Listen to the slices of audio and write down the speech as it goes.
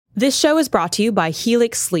This show is brought to you by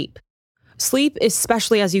Helix Sleep. Sleep,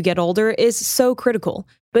 especially as you get older, is so critical,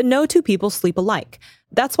 but no two people sleep alike.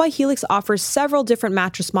 That's why Helix offers several different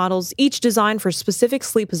mattress models, each designed for specific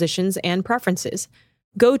sleep positions and preferences.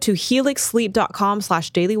 Go to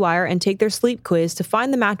helixsleep.com/dailywire and take their sleep quiz to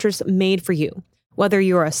find the mattress made for you. Whether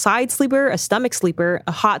you're a side sleeper, a stomach sleeper,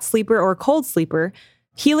 a hot sleeper, or a cold sleeper,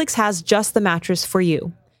 Helix has just the mattress for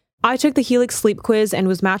you. I took the Helix sleep quiz and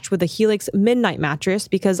was matched with the Helix Midnight mattress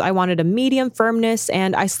because I wanted a medium firmness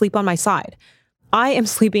and I sleep on my side. I am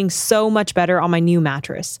sleeping so much better on my new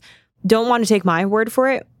mattress. Don't want to take my word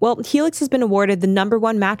for it? Well, Helix has been awarded the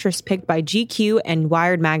 #1 mattress picked by GQ and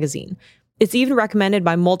Wired magazine. It's even recommended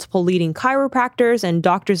by multiple leading chiropractors and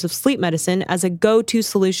doctors of sleep medicine as a go-to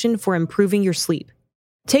solution for improving your sleep.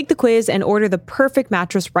 Take the quiz and order the perfect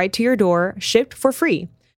mattress right to your door, shipped for free.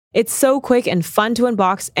 It's so quick and fun to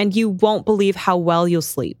unbox, and you won't believe how well you'll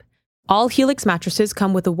sleep. All Helix mattresses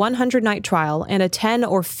come with a 100-night trial and a 10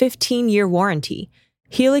 or 15-year warranty.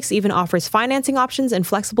 Helix even offers financing options and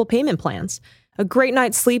flexible payment plans. A great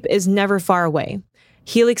night's sleep is never far away.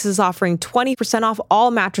 Helix is offering 20% off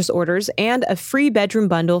all mattress orders and a free bedroom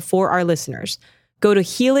bundle for our listeners. Go to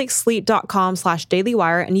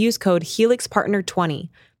helixsleep.com/dailywire and use code HelixPartner20.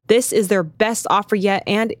 This is their best offer yet,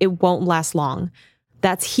 and it won't last long.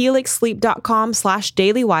 That's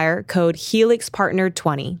helixsleep.com/dailywire, code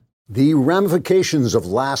HelixPartner20. The ramifications of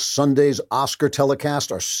last Sunday's Oscar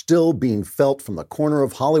telecast are still being felt from the corner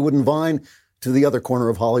of Hollywood and Vine to the other corner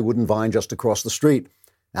of Hollywood and Vine just across the street.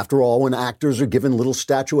 After all, when actors are given little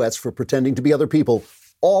statuettes for pretending to be other people,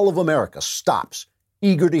 all of America stops,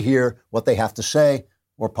 eager to hear what they have to say,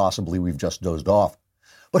 or possibly we've just dozed off.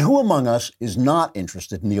 But who among us is not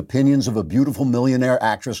interested in the opinions of a beautiful millionaire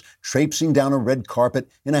actress traipsing down a red carpet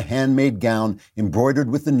in a handmade gown embroidered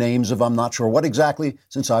with the names of I'm not sure what exactly,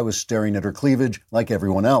 since I was staring at her cleavage like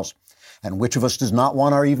everyone else? And which of us does not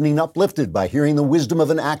want our evening uplifted by hearing the wisdom of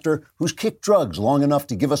an actor who's kicked drugs long enough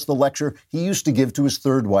to give us the lecture he used to give to his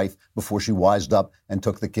third wife before she wised up and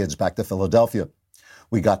took the kids back to Philadelphia?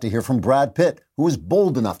 We got to hear from Brad Pitt, who was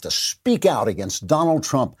bold enough to speak out against Donald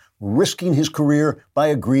Trump, risking his career by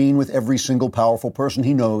agreeing with every single powerful person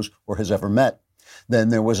he knows or has ever met. Then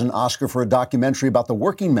there was an Oscar for a documentary about the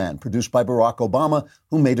working man produced by Barack Obama,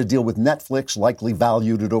 who made a deal with Netflix, likely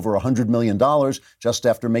valued at over $100 million, just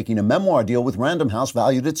after making a memoir deal with Random House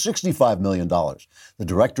valued at $65 million. The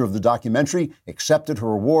director of the documentary accepted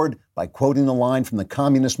her award by quoting a line from the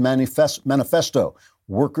Communist Manifesto,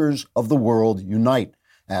 "Workers of the world unite,"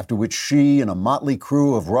 after which she and a motley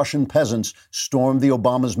crew of Russian peasants stormed the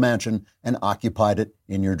Obama's mansion and occupied it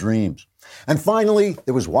in your dreams. And finally,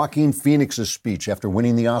 there was Joaquin Phoenix's speech after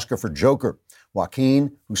winning the Oscar for Joker.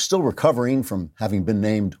 Joaquin, who's still recovering from having been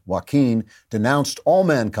named Joaquin, denounced all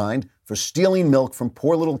mankind for stealing milk from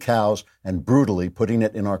poor little cows and brutally putting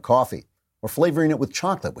it in our coffee, or flavoring it with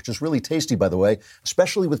chocolate, which is really tasty, by the way,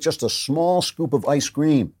 especially with just a small scoop of ice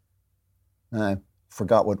cream. I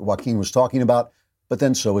forgot what Joaquin was talking about, but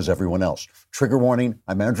then so is everyone else. Trigger warning,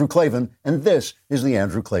 I'm Andrew Klavan, and this is The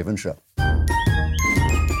Andrew Klavan Show.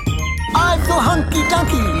 I feel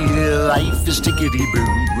hunky-dunky, life is tickety-boo.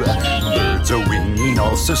 Birds are winging,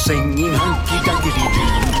 also singing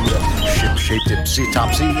hunky-dunky-doo. Ship-shaped,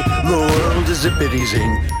 ipsy-topsy, the world is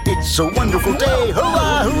zippity-zing. It's a wonderful day,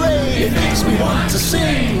 hurrah, hooray! It makes me want to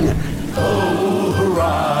sing. Oh,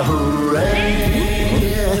 hurrah,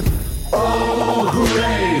 hooray! Oh,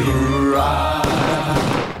 hooray, hurrah!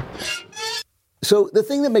 So the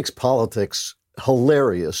thing that makes politics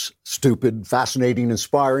hilarious, stupid, fascinating,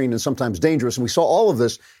 inspiring, and sometimes dangerous, and we saw all of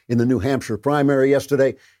this in the New Hampshire primary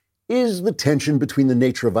yesterday, is the tension between the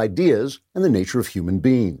nature of ideas and the nature of human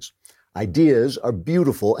beings. Ideas are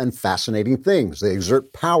beautiful and fascinating things. They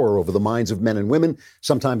exert power over the minds of men and women,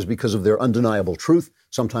 sometimes because of their undeniable truth,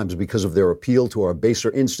 sometimes because of their appeal to our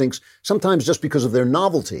baser instincts, sometimes just because of their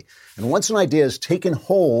novelty. And once an idea has taken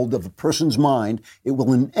hold of a person's mind, it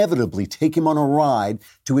will inevitably take him on a ride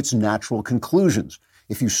to its natural conclusions.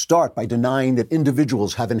 If you start by denying that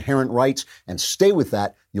individuals have inherent rights and stay with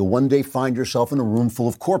that, you'll one day find yourself in a room full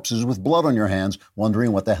of corpses with blood on your hands,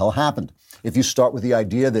 wondering what the hell happened. If you start with the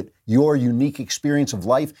idea that your unique experience of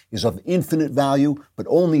life is of infinite value, but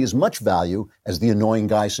only as much value as the annoying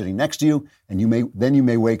guy sitting next to you, and you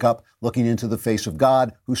may wake up looking into the face of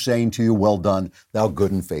God, who's saying to you, "Well done, thou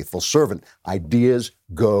good and faithful servant." Ideas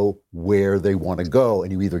go where they want to go,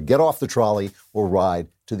 and you either get off the trolley or ride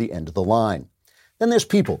to the end of the line. Then there's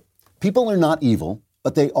people. People are not evil,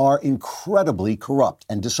 but they are incredibly corrupt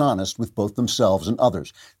and dishonest with both themselves and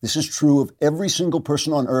others. This is true of every single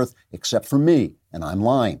person on earth except for me, and I'm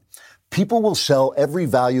lying. People will sell every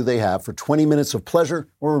value they have for 20 minutes of pleasure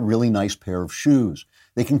or a really nice pair of shoes.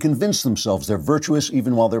 They can convince themselves they're virtuous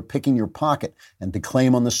even while they're picking your pocket and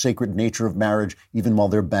declaim on the sacred nature of marriage even while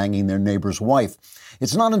they're banging their neighbor's wife.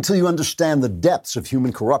 It's not until you understand the depths of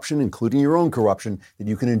human corruption, including your own corruption, that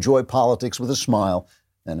you can enjoy politics with a smile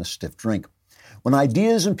and a stiff drink. When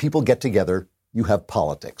ideas and people get together, you have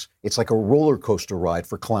politics. It's like a roller coaster ride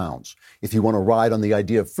for clowns. If you want to ride on the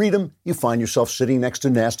idea of freedom, you find yourself sitting next to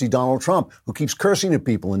nasty Donald Trump, who keeps cursing at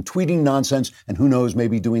people and tweeting nonsense and who knows,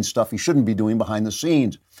 maybe doing stuff he shouldn't be doing behind the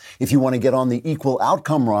scenes. If you want to get on the equal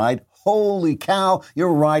outcome ride, holy cow,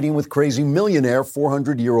 you're riding with crazy millionaire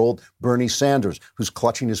 400-year-old Bernie Sanders, who's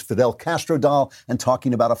clutching his Fidel Castro doll and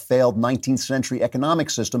talking about a failed 19th century economic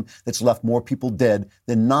system that's left more people dead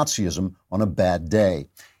than Nazism on a bad day.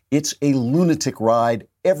 It's a lunatic ride.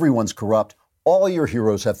 Everyone's corrupt. All your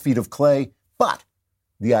heroes have feet of clay, but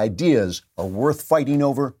the ideas are worth fighting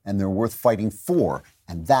over and they're worth fighting for.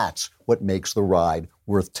 And that's what makes the ride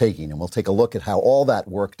worth taking. And we'll take a look at how all that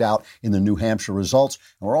worked out in the New Hampshire results.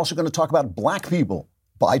 And we're also going to talk about black people.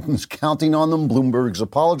 Biden's counting on them, Bloomberg's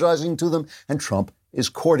apologizing to them, and Trump is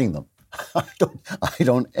courting them. I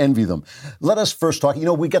don't envy them. Let us first talk.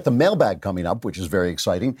 We get the mailbag coming up, which is very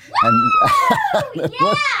exciting.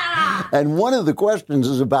 And one of the questions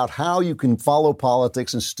is about how you can follow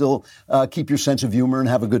politics and still keep your sense of humor and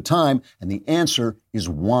have a good time. And the answer is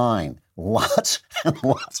wine. Lots and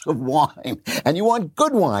lots of wine. And you want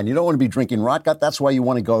good wine. You don't want to be drinking rotgut. That's why you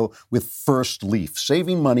want to go with First Leaf.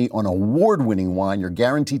 Saving money on award-winning wine you're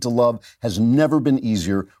guaranteed to love has never been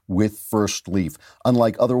easier with First Leaf.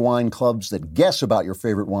 Unlike other wine clubs that guess about your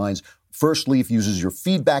favorite wines, First Leaf uses your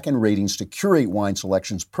feedback and ratings to curate wine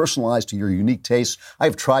selections personalized to your unique tastes.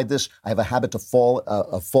 I've tried this. I have a habit of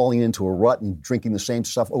falling into a rut and drinking the same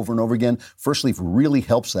stuff over and over again. First Leaf really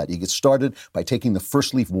helps that. You get started by taking the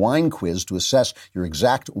First Leaf wine quiz to assess your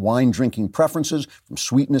exact wine drinking preferences, from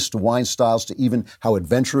sweetness to wine styles to even how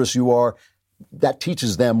adventurous you are. That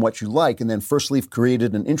teaches them what you like. And then First Leaf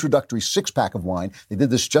created an introductory 6-pack of wine. They did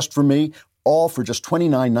this just for me, all for just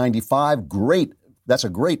 $29.95. Great. That's a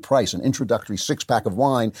great price, an introductory 6-pack of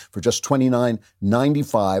wine for just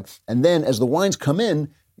 $29.95. And then as the wines come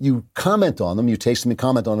in, you comment on them, you taste them and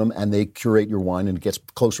comment on them, and they curate your wine, and it gets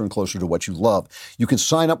closer and closer to what you love. You can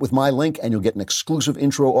sign up with my link, and you'll get an exclusive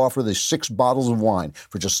intro offer. There's 6 bottles of wine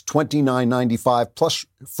for just $29.95 plus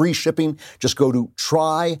free shipping. Just go to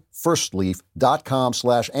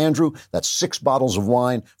tryfirstleaf.com/Andrew. That's 6 bottles of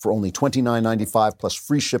wine for only $29.95 plus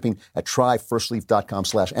free shipping at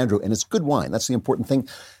tryfirstleaf.com/Andrew. And it's good wine. That's the important thing.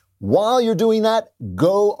 While you're doing that,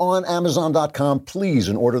 go on Amazon.com, please,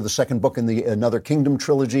 and order the second book in the Another Kingdom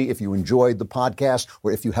trilogy. If you enjoyed the podcast,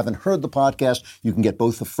 or if you haven't heard the podcast, you can get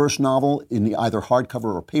both the first novel in the either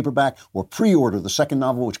hardcover or paperback, or pre-order the second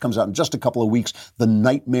novel, which comes out in just a couple of weeks, The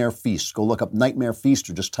Nightmare Feast. Go look up Nightmare Feast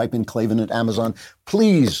or just type in Klavan at Amazon.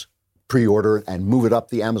 Please pre-order it and move it up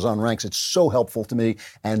the Amazon ranks. It's so helpful to me.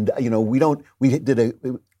 And,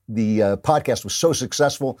 the podcast was so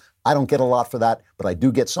successful. I don't get a lot for that, but I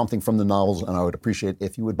do get something from the novels, and I would appreciate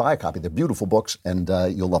if you would buy a copy. They're beautiful books, and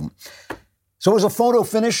you'll love them. So it was a photo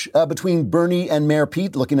finish between Bernie and Mayor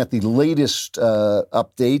Pete. Looking at the latest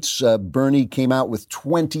updates, Bernie came out with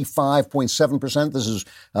 25.7%. This is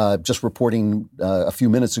just reporting a few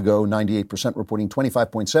minutes ago, 98% reporting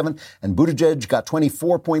 25.7%. And Buttigieg got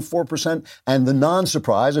 24.4%. And the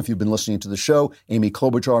non-surprise, if you've been listening to the show, Amy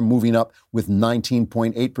Klobuchar moving up with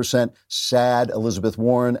 19.8%. Sad Elizabeth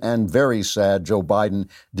Warren, and very sad Joe Biden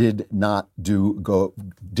did not do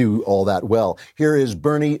all that well. Here is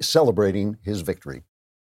Bernie celebrating his victory.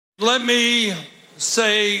 Let me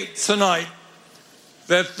say tonight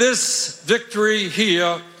that this victory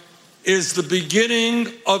here is the beginning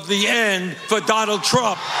of the end for Donald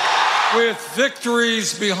Trump. With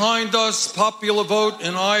victories behind us, popular vote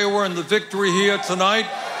in Iowa, and the victory here tonight,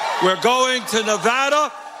 we're going to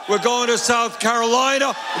Nevada, we're going to South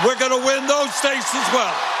Carolina, we're going to win those states as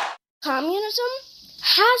well. Communism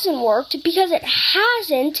hasn't worked because it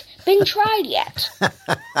hasn't been tried yet.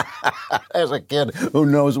 As a kid who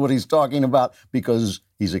knows what he's talking about because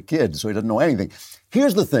he's a kid, so he doesn't know anything.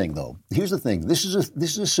 Here's the thing, though. Here's the thing. This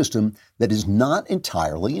is a system that is not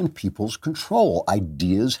entirely in people's control.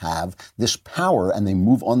 Ideas have this power, and they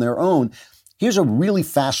move on their own. Here's a really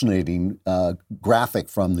fascinating graphic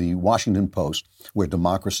from the Washington Post, where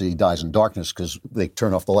democracy dies in darkness because they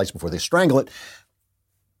turn off the lights before they strangle it.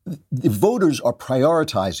 The voters are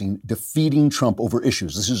prioritizing defeating Trump over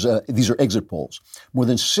issues. These are exit polls. More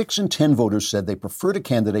than 6 in 10 voters said they preferred a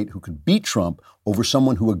candidate who could beat Trump over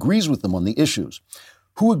someone who agrees with them on the issues.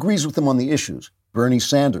 Who agrees with them on the issues? Bernie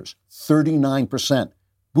Sanders, 39%.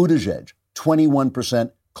 Buttigieg,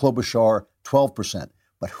 21%, Klobuchar, 12%.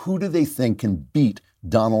 But who do they think can beat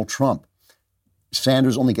Donald Trump?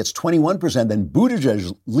 Sanders only gets 21%, then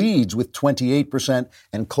Buttigieg leads with 28%,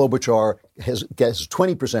 and Klobuchar gets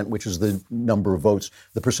 20%, which is the number of votes,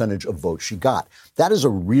 the percentage of votes she got. That is a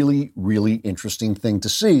really, really interesting thing to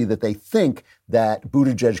see, that they think that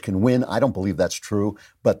Buttigieg can win. I don't believe that's true,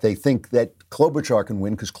 but they think that Klobuchar can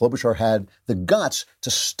win because Klobuchar had the guts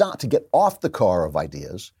to get off the car of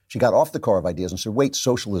ideas. She got off the car of ideas and said, wait,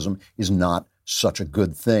 socialism is not such a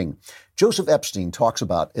good thing. Joseph Epstein talks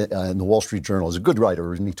about, in the Wall Street Journal, is a good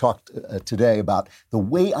writer, and he talked today about the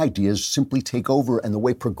way ideas simply take over and the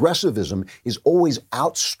way progressivism is always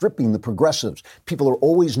outstripping the progressives. People are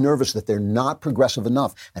always nervous that they're not progressive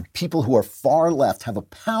enough, and people who are far left have a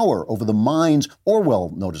power over the minds.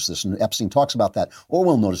 Orwell noticed this, and Epstein talks about that.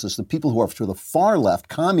 Orwell noticed this. The people who are to the far left,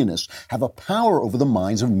 communists, have a power over the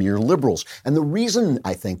minds of mere liberals. And the reason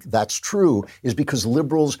I think that's true is because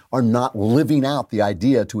liberals are not living out the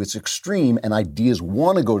idea to its extreme, and ideas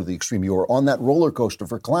want to go to the extreme. You are on that roller coaster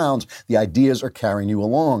for clowns. The ideas are carrying you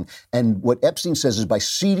along. And what Epstein says is by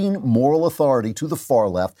ceding moral authority to the far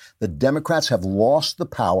left, the Democrats have lost the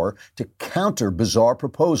power to counter bizarre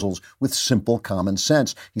proposals with simple common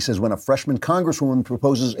sense. He says when a freshman congresswoman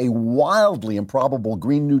proposes a wildly improbable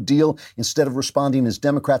Green New Deal, instead of responding as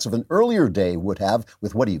Democrats of an earlier day would have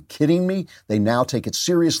with, what are you kidding me? They now take it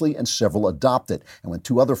seriously, and several adopt it. And when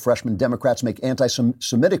two other freshman Democrats make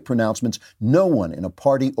anti-Semitic pronouncements, no one in a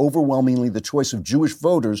party overwhelmingly the choice of Jewish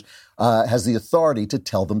voters has the authority to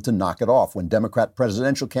tell them to knock it off. When Democrat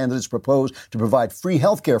presidential candidates propose to provide free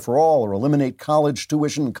health care for all, or eliminate college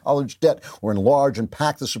tuition and college debt, or enlarge and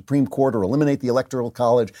pack the Supreme Court, or eliminate the Electoral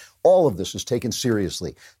College, all of this is taken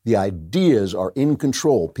seriously. The ideas are in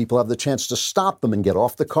control. People have the chance to stop them and get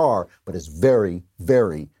off the car, but it's very,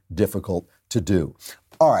 very difficult to do.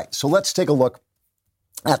 All right, so let's take a look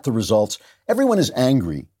at the results. Everyone is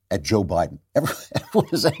angry at Joe Biden. Everyone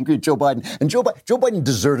is angry at Joe Biden. And Joe Biden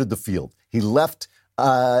deserted the field. He left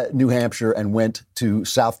New Hampshire and went to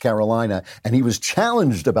South Carolina. And he was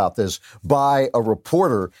challenged about this by a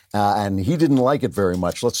reporter, and he didn't like it very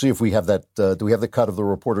much. Let's see if we have that. Do we have the cut of the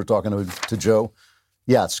reporter talking to Joe?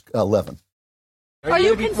 Yeah, it's 11. Are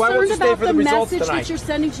you concerned about the message that you're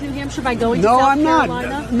sending to New Hampshire by going to South Carolina?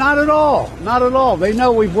 No, I'm not. Not at all. Not at all. They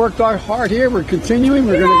know we've worked our hard here. We're continuing.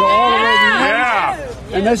 We're going to go all the way to the end. Yeah.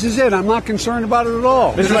 And this is it. I'm not concerned about it at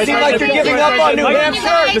all. Does it seem like you're giving up on New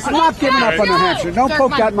Hampshire? I'm not giving up on New Hampshire. Don't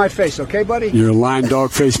poke that in my face, okay, buddy? You're a lying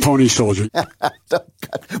dog-faced pony soldier.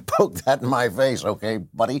 Don't poke that in my face, okay,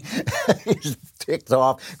 buddy? He's ticked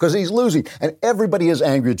off because he's losing. And everybody is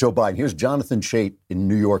angry at Joe Biden. Here's Jonathan Chait in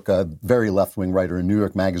New York, a very left-wing writer in New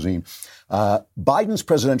York Magazine. Biden's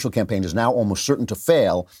presidential campaign is now almost certain to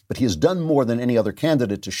fail, but he has done more than any other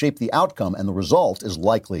candidate to shape the outcome, and the result is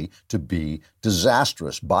likely to be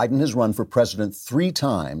disastrous. Biden has run for president 3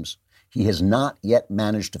 times. He has not yet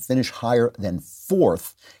managed to finish higher than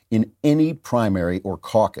 4th in any primary or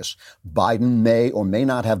caucus. Biden may or may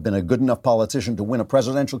not have been a good enough politician to win a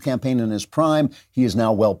presidential campaign in his prime. He is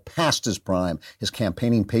now well past his prime. His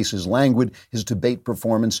campaigning pace is languid. His debate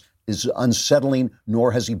performance is unsettling,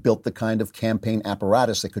 nor has he built the kind of campaign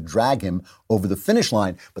apparatus that could drag him over the finish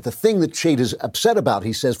line. But the thing that Chait is upset about,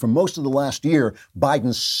 he says, for most of the last year,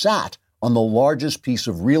 Biden sat on the largest piece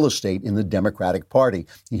of real estate in the Democratic Party.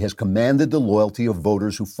 He has commanded the loyalty of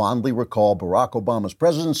voters who fondly recall Barack Obama's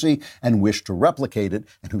presidency and wish to replicate it,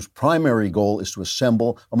 and whose primary goal is to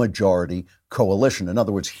assemble a majority coalition. In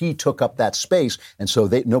other words, he took up that space, and so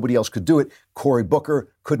nobody else could do it. Cory Booker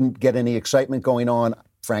couldn't get any excitement going on.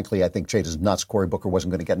 Frankly, I think Chait is nuts. Cory Booker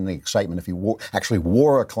wasn't going to get any excitement if he actually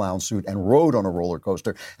wore a clown suit and rode on a roller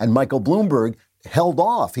coaster. And Michael Bloomberg held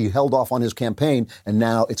off. He held off on his campaign, and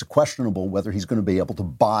now it's questionable whether he's going to be able to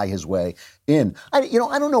buy his way in. I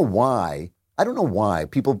don't know why. I don't know why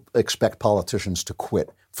people expect politicians to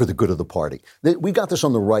quit for the good of the party. We got this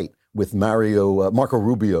on the right with Marco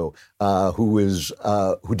Rubio,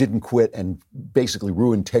 who didn't quit and basically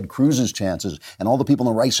ruined Ted Cruz's chances. And all the people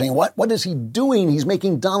on the right saying, what is he doing? He's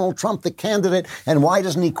making Donald Trump the candidate. And why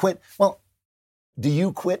doesn't he quit? Well, do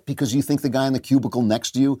you quit because you think the guy in the cubicle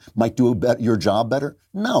next to you might do your job better?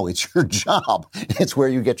 No, it's your job. It's where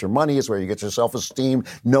you get your money. It's where you get your self-esteem.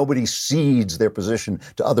 Nobody cedes their position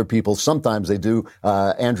to other people. Sometimes they do.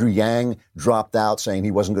 Andrew Yang dropped out saying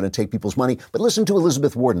he wasn't going to take people's money. But listen to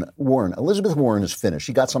Elizabeth Warren. Elizabeth Warren is finished.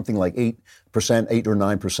 She got something like 8%, 8 or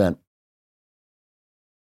 9%.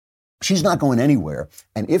 she's not going anywhere.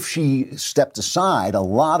 And if she stepped aside, a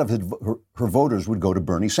lot of her voters would go to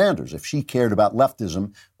Bernie Sanders if she cared about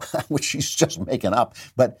leftism, which she's just making up.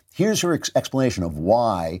 But here's her explanation of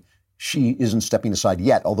why she isn't stepping aside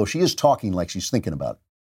yet, although she is talking like she's thinking about it.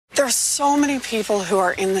 There are so many people who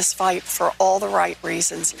are in this fight for all the right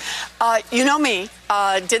reasons. You know me,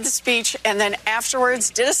 did the speech and then afterwards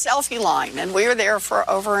did a selfie line. And we were there for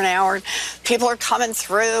over an hour. People are coming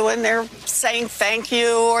through and they're saying thank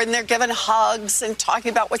you and they're giving hugs and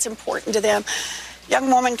talking about what's important to them. A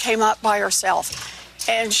young woman came up by herself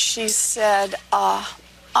and she said,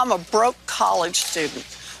 I'm a broke college student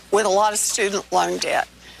with a lot of student loan debt.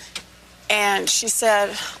 And she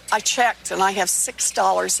said, I checked and I have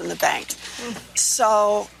 $6 in the bank.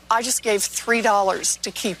 So I just gave $3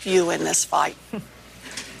 to keep you in this fight.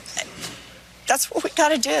 That's what we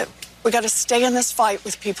got to do. We got to stay in this fight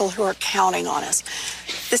with people who are counting on us.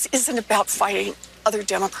 This isn't about fighting other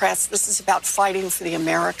Democrats. This is about fighting for the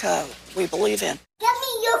America we believe in. Give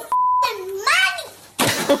me your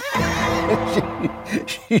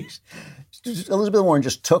money! Elizabeth Warren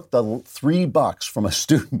just took the $3 from a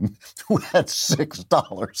student who had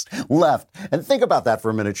 $6 left. And think about that for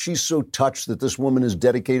a minute. She's so touched that this woman is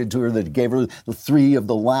dedicated to her that gave her the $3 of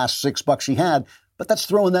the last $6 she had. But that's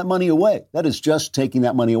throwing that money away. That is just taking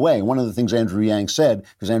that money away. And one of the things Andrew Yang said,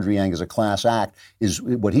 because Andrew Yang is a class act, is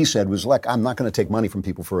what he said was, like, I'm not going to take money from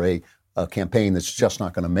people for a campaign that's just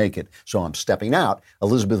not going to make it. So I'm stepping out.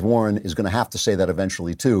 Elizabeth Warren is going to have to say that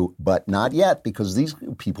eventually, too, but not yet, because these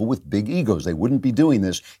people with big egos, they wouldn't be doing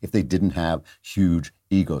this if they didn't have huge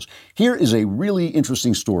egos. Here is a really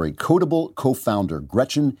interesting story. Codable co-founder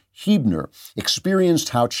Gretchen Huebner experienced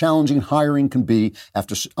how challenging hiring can be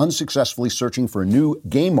after unsuccessfully searching for a new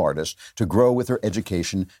game artist to grow with her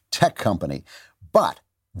education tech company. But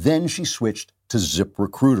then she switched to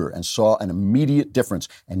ZipRecruiter and saw an immediate difference.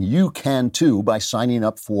 And you can too by signing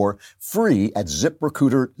up for free at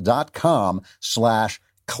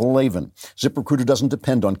ZipRecruiter.com/Klavan. ZipRecruiter doesn't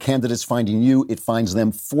depend on candidates finding you. It finds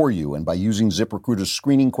them for you. And by using ZipRecruiter's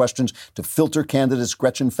screening questions to filter candidates,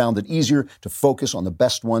 Gretchen found it easier to focus on the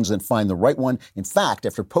best ones than find the right one. In fact,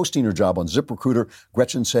 after posting her job on ZipRecruiter,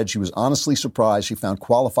 Gretchen said she was honestly surprised she found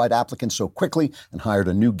qualified applicants so quickly and hired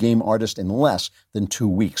a new game artist in less than 2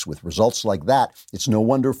 weeks. With results like that, it's no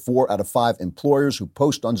wonder 4 out of 5 employers who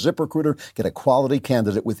post on ZipRecruiter get a quality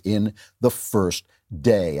candidate within the first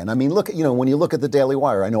day. And I mean, look, when you look at the Daily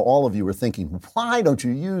Wire, I know all of you are thinking, why don't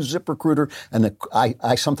you use ZipRecruiter? And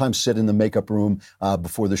I sometimes sit in the makeup room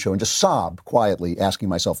before the show and just sob quietly, asking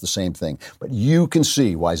myself the same thing. But you can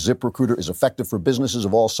see why ZipRecruiter is effective for businesses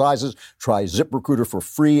of all sizes. Try ZipRecruiter for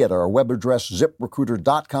free at our web address,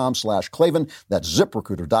 ZipRecruiter.com/Klavan. That's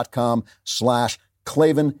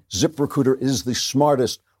ZipRecruiter.com/Klavan. ZipRecruiter is the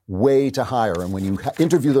smartest way to hire. And when you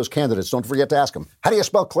interview those candidates, don't forget to ask them, how do you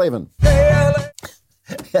spell Klavan?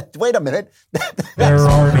 Wait a minute. That's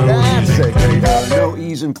it. No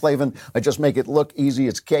E's in Klavan. I just make it look easy.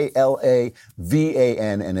 It's Klavan.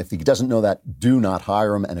 And if he doesn't know that, do not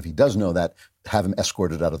hire him. And if he does know that, have him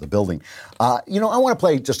escorted out of the building. I want to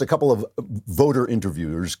play just a couple of voter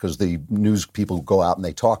interviewers, because the news people go out and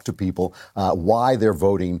they talk to people why they're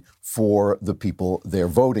voting for the people they're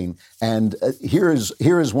voting. And here is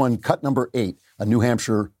one, cut number 8, a New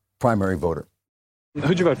Hampshire primary voter.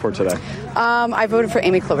 Who'd you vote for today? I voted for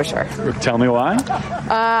Amy Klobuchar. Tell me why.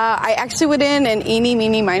 I actually went in and eeny,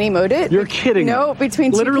 meeny, miny, mowed it. You're kidding me. No,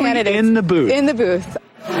 between literally two candidates. in the booth. In the booth.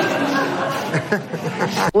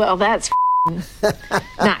 Well, that's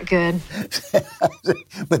not good.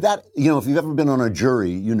 But that, if you've ever been on a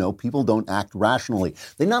jury, people don't act rationally.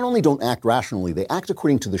 They not only don't act rationally, they act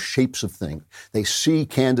according to the shapes of things. They see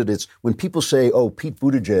candidates. When people say, oh, Pete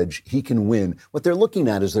Buttigieg, he can win, what they're looking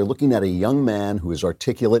at is they're looking at a young man who is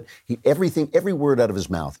articulate. Every word out of his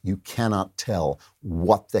mouth, you cannot tell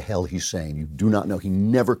what the hell he's saying. You do not know. He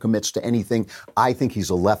never commits to anything. I think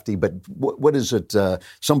he's a lefty, but what is it?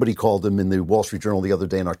 Somebody called him in the Wall Street Journal the other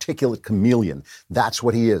day an articulate chameleon. That's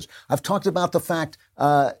what he is. I've talked about the fact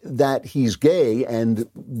that he's gay, and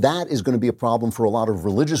that is going to be a problem for a lot of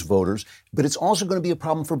religious voters, but it's also going to be a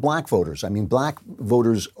problem for black voters. I mean, black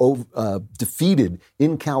voters defeated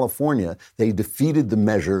in California. They defeated the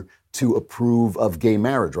measure to approve of gay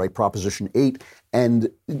marriage, right? Proposition 8. And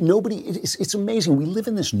it's amazing. We live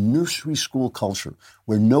in this nursery school culture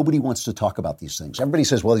where nobody wants to talk about these things. Everybody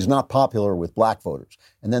says, well, he's not popular with black voters.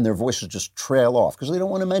 And then their voices just trail off because they don't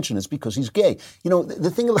want to mention it's because he's gay.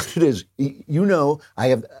 The thing about it is, I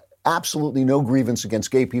have absolutely no grievance against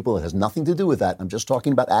gay people. It has nothing to do with that. I'm just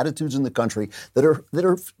talking about attitudes in the country that are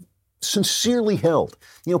sincerely held.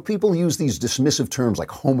 You know, people use these dismissive terms like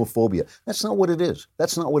homophobia. That's not what it is.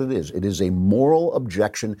 That's not what it is. It is a moral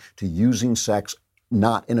objection to using sex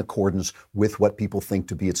not in accordance with what people think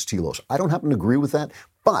to be its telos. I don't happen to agree with that,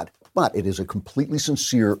 but it is a completely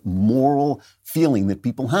sincere moral feeling that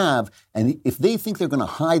people have. And if they think they're going to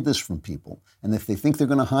hide this from people, and if they think they're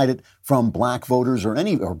going to hide it from black voters or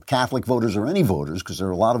Catholic voters or any voters, because there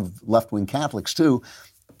are a lot of left-wing Catholics too,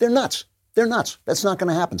 they're nuts. They're nuts. That's not going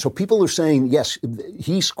to happen. So people are saying, yes,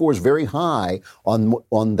 he scores very high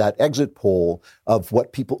on that exit poll of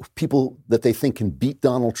what people that they think can beat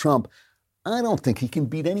Donald Trump. I don't think he can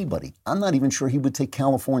beat anybody. I'm not even sure he would take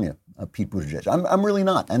California, Pete Buttigieg. I'm really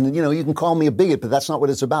not. And, you know, you can call me a bigot, but that's not what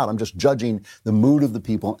it's about. I'm just judging the mood of the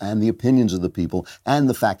people and the opinions of the people and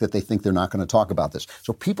the fact that they think they're not going to talk about this.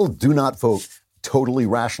 So people do not vote totally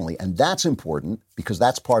rationally. And that's important because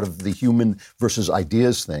that's part of the human versus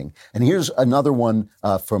ideas thing. And here's another one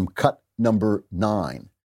from cut number 9.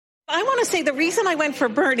 I want to say the reason I went for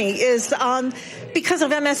Bernie is because of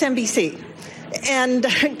MSNBC. And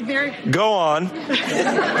Go on.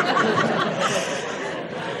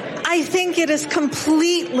 I think it is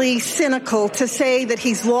completely cynical to say that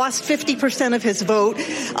he's lost 50% of his vote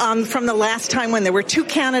from the last time when there were 2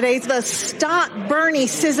 candidates. The stop Bernie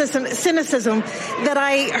cynicism that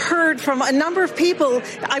I heard from a number of people.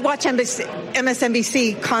 I watch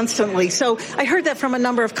MSNBC constantly, so I heard that from a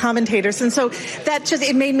number of commentators. And so that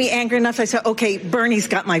it made me angry enough. I said, okay, Bernie's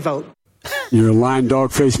got my vote. You're a lying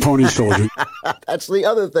dog-faced pony soldier. That's the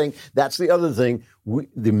other thing.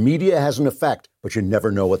 The media has an effect, but you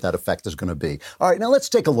never know what that effect is going to be. All right, now let's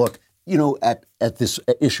take a look, at this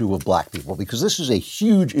issue of black people, because this is a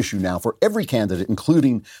huge issue now for every candidate,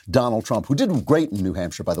 including Donald Trump, who did great in New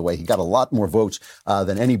Hampshire, by the way. He got a lot more votes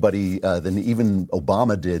than anybody, than even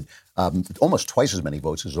Obama did, almost twice as many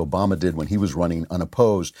votes as Obama did when he was running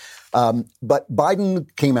unopposed. But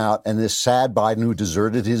Biden came out, and this sad Biden who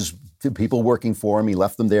deserted his people working for him. He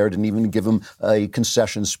left them there, didn't even give them a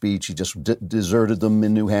concession speech. He just deserted them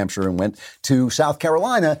in New Hampshire and went to South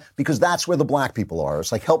Carolina because that's where the black people are.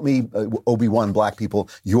 It's like, help me, Obi-Wan black people.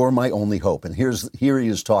 You're my only hope. And here he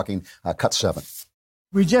is talking, cut 7.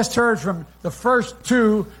 We just heard from the first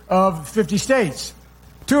 2 of 50 states.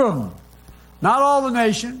 2 of them. Not all the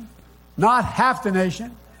nation, not half the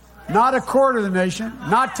nation, not a quarter of the nation,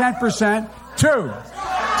 not 10%.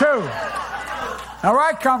 2. Now, where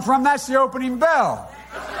I come from, that's the opening bell,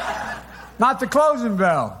 not the closing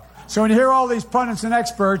bell. So when you hear all these pundits and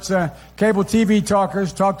experts, cable TV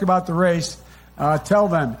talkers talked about the race, tell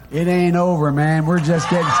them it ain't over, man. We're just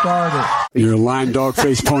getting started. You're a lying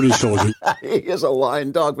dog-faced pony soldier. He is a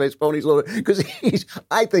lying dog-faced pony soldier because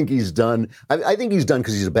I think he's done. I think he's done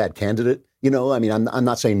because he's a bad candidate. You know, I mean, I'm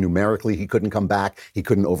not saying numerically he couldn't come back. He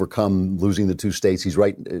couldn't overcome losing the 2 states. He's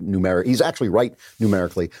right He's actually right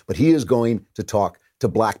numerically, but he is going to talk to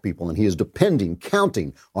black people, and he is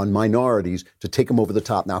counting on minorities to take him over the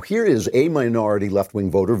top. Now, here is a minority left-wing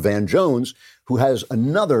voter, Van Jones, who has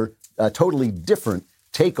another totally different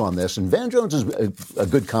take on this. And Van Jones is a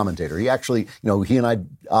good commentator. He actually, he and I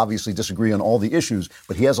obviously disagree on all the issues,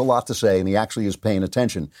 but he has a lot to say, and he actually is paying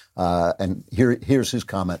attention. And here's his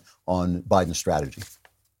comment on Biden's strategy.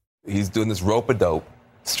 He's doing this rope-a-dope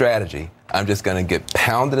strategy. I'm just going to get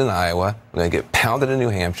pounded in Iowa. I'm going to get pounded in New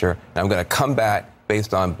Hampshire. And I'm going to come back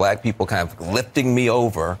based on black people kind of lifting me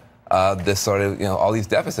over this sort of, all these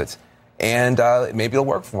deficits. And maybe it'll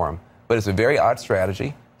work for him. But it's a very odd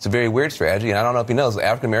strategy. It's a very weird strategy, and I don't know if he knows,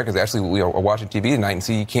 African-Americans actually, we are watching TV tonight and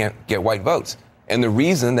see you can't get white votes. And the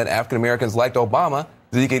reason that African-Americans liked Obama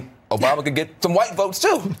is Obama could get some white votes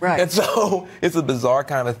too. Right. And so it's a bizarre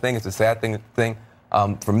kind of a thing. It's a sad thing.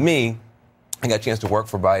 For me, I got a chance to work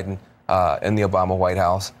for Biden in the Obama White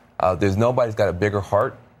House. There's nobody who's got a bigger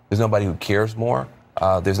heart. There's nobody who cares more.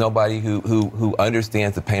 There's nobody who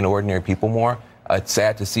understands the pain of ordinary people more. It's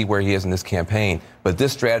sad to see where he is in this campaign. But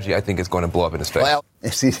this strategy, I think, is going to blow up in his face. Well,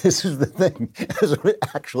 see, this is the thing. It's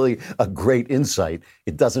actually a great insight.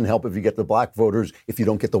 It doesn't help if you get the black voters, if you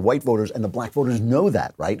don't get the white voters, and the black voters know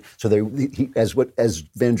that, right? So as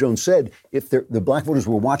Van Jones said, if the black voters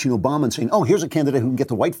were watching Obama and saying, oh, here's a candidate who can get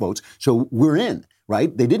the white votes, so we're in.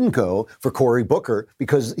 Right? They didn't go for Cory Booker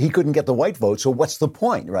because he couldn't get the white vote. So what's the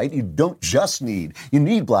point, right? You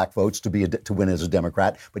need black votes to win as a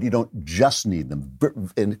Democrat, but you don't just need them.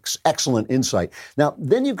 An excellent insight. Now,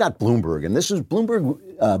 then you've got Bloomberg, and this is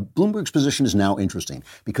Bloomberg's position is now interesting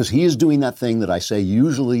because he is doing that thing that I say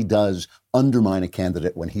usually does undermine a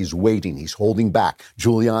candidate when he's waiting. He's holding back.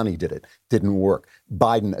 Giuliani did it. Didn't work.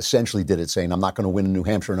 Biden essentially did it, saying, I'm not going to win in New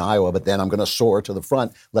Hampshire and Iowa, but then I'm going to soar to the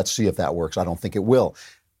front. Let's see if that works. I don't think it will.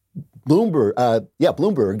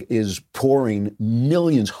 Bloomberg is pouring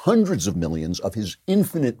millions, hundreds of millions of his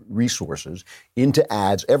infinite resources into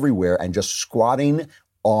ads everywhere and just squatting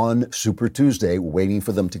on Super Tuesday, waiting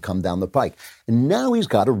for them to come down the pike. And now he's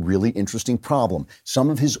got a really interesting problem.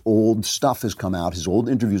 Some of his old stuff has come out. His old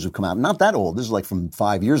interviews have come out. Not that old. This is like from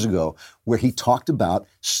 5 years ago, where he talked about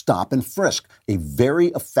stop and frisk, a very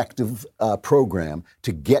effective program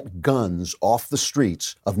to get guns off the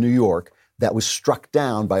streets of New York that was struck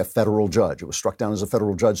down by a federal judge. It was struck down as a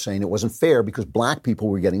federal judge saying it wasn't fair because black people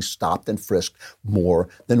were getting stopped and frisked more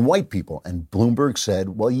than white people. And Bloomberg said,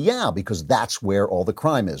 well, yeah, because that's where all the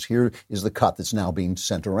crime is. Here is the cut that's now being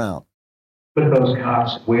sent around. Put those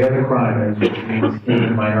cops where the crime is, which means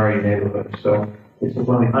in minority neighborhoods. So it's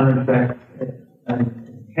one of the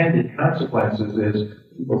unintended consequences is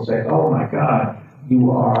people say, oh, my God, you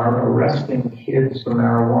are arresting kids for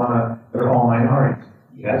marijuana. They're all minorities.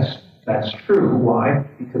 Yes. That's true. Why?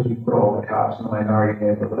 Because we put all the cops in the minority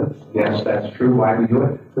neighborhoods. Yes, that's true. Why do we do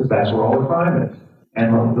it? Because that's where all the crime is.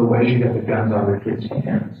 And the way you get the guns out of the kids'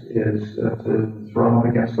 hands is to throw them up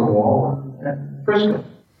against the wall and frisk them.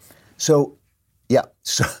 So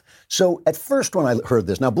at first when I heard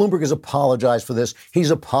this, now Bloomberg has apologized for this. He's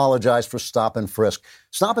apologized for stop and frisk.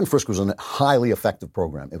 Stop and frisk was a highly effective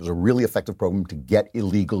program. It was a really effective program to get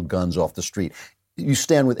illegal guns off the street. You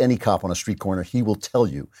stand with any cop on a street corner, he will tell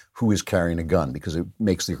you who is carrying a gun because it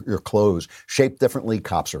makes your clothes shaped differently.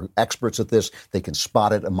 Cops are experts at this. They can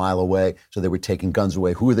spot it a mile away. So they were taking guns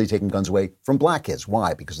away. Who are they taking guns away? From black kids.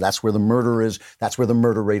 Why? Because that's where the murder is. That's where the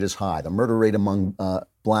murder rate is high. The murder rate among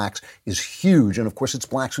blacks is huge. And of course, it's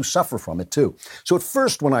blacks who suffer from it too. So at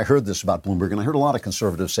first, when I heard this about Bloomberg, and I heard a lot of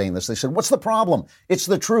conservatives saying this, they said, what's the problem? It's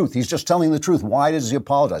the truth. He's just telling the truth. Why does he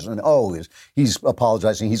apologize? And he's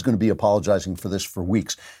apologizing. He's going to be apologizing for this for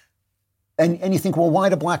weeks. And you think, well, why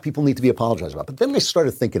do black people need to be apologized about? But then I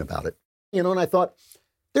started thinking about it, and I thought,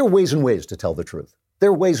 there are ways and ways to tell the truth. There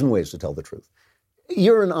are ways and ways to tell the truth.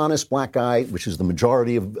 You're an honest black guy, which is the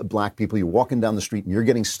majority of black people. You're walking down the street and you're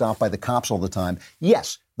getting stopped by the cops all the time.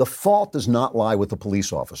 Yes, the fault does not lie with the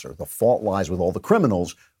police officer. The fault lies with all the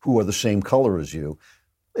criminals who are the same color as you.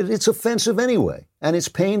 It's offensive anyway, and it's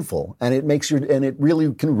painful, and it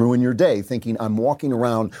really can ruin your day thinking I'm walking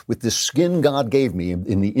around with this skin God gave me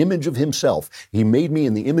in the image of himself. He made me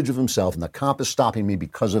in the image of himself, and the cop is stopping me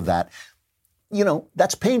because of that.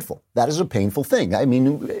 That's painful. That is a painful thing. I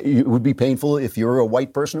mean, it would be painful if you're a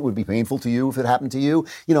white person. It would be painful to you if it happened to you.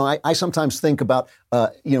 I sometimes think about,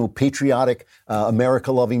 patriotic,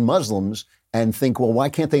 America-loving Muslims and think, well, why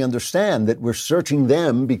can't they understand that we're searching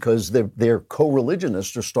them because their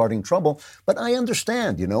co-religionists are starting trouble? But I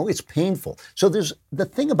understand, it's painful. So there's the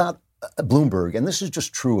thing about Bloomberg, and this is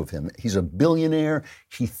just true of him. He's a billionaire.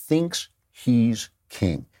 He thinks he's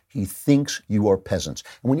king. He thinks you are peasants.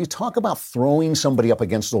 And when you talk about throwing somebody up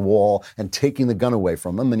against the wall and taking the gun away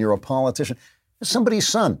from them, and you're a politician, it's somebody's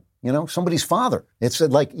son, somebody's father. It's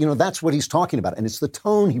that's what he's talking about. And it's the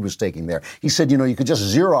tone he was taking there. He said, you could just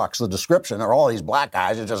Xerox the description, or all these black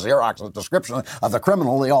guys are just Xerox the description of the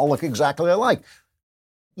criminal. They all look exactly alike.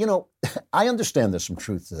 I understand there's some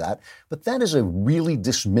truth to that, but that is a really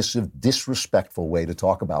dismissive, disrespectful way to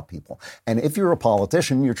talk about people. And if you're a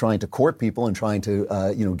politician, you're trying to court people and trying to,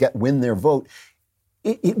 win their vote.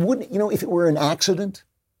 It wouldn't, if it were an accident,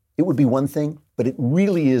 it would be one thing, but it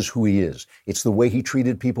really is who he is. It's the way he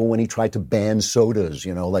treated people when he tried to ban sodas,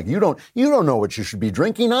 you don't know what you should be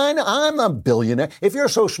drinking. I'm a billionaire. If you're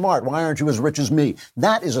so smart, why aren't you as rich as me?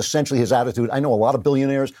 That is essentially his attitude. I know a lot of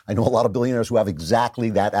billionaires. Who have exactly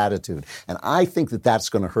that attitude. And I think that that's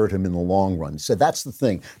going to hurt him in the long run. So that's the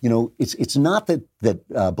thing. It's not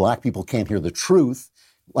that black people can't hear the truth.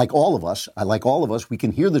 Like all of us, we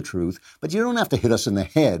can hear the truth, but you don't have to hit us in the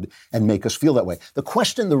head and make us feel that way.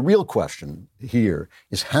 The real question here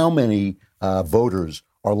is how many voters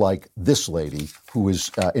are like this lady who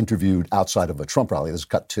was interviewed outside of a Trump rally. This is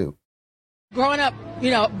cut 2. Growing up,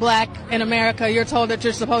 black in America, you're told that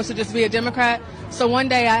you're supposed to just be a Democrat. So one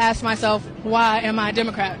day I asked myself, why am I a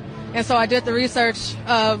Democrat? And so I did the research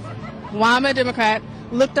of why I'm a Democrat,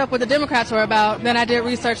 looked up what the Democrats were about, then I did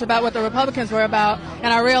research about what the Republicans were about, and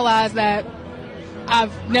I realized that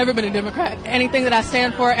I've never been a Democrat. Anything that I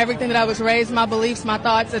stand for, everything that I was raised, my beliefs, my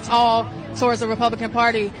thoughts, it's all towards the Republican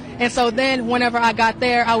Party. And so then whenever I got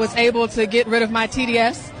there, I was able to get rid of my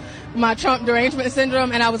TDS, my Trump derangement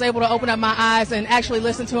syndrome, and I was able to open up my eyes and actually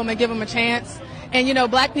listen to them and give them a chance.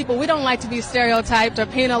 And, black people, we don't like to be stereotyped or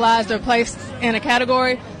penalized or placed in a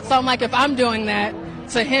category. So I'm like, if I'm doing that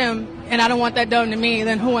to him, and I don't want that done to me,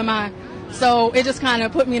 then who am I? So it just kind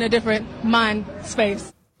of put me in a different mind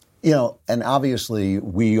space. And obviously,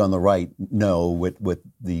 we on the right know what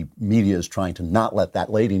the media is trying to not let that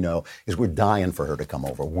lady know is we're dying for her to come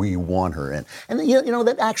over. We want her in. And, you know,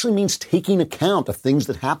 that actually means taking account of things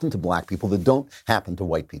that happen to black people that don't happen to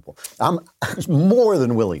white people. I'm more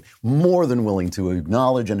than willing to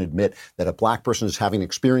acknowledge and admit that a black person is having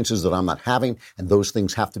experiences that I'm not having, and those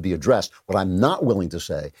things have to be addressed. What I'm not willing to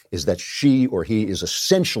say is that she or he is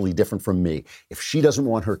essentially different from me. If she doesn't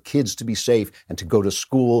want her kids to be safe and to go to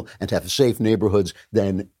school and to have safe neighborhoods,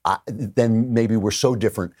 then maybe we're so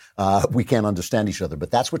different we can't understand each other.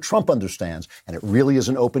 But that's what Trump understands, and it really is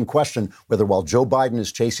an open question whether while Joe Biden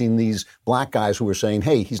is chasing these black guys who are saying,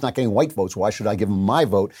 hey, he's not getting white votes, why should I give him my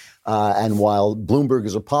vote? And while Bloomberg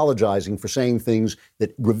is apologizing for saying things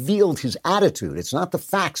that revealed his attitude, it's not the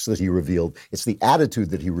facts that he revealed, it's the attitude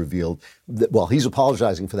that he revealed. While he's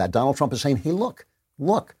apologizing for that, Donald Trump is saying, hey, look,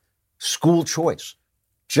 school choice,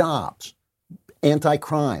 jobs,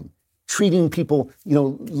 anti-crime, treating people, you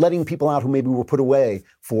know, letting people out who maybe were put away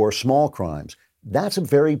for small crimes. That's a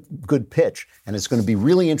very good pitch, and it's going to be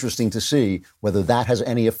really interesting to see whether that has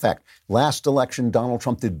any effect. Last election, Donald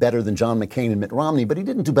Trump did better than John McCain and Mitt Romney, but he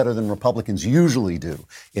didn't do better than Republicans usually do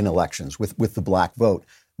in elections with the black vote.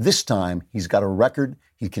 This time, he's got a record.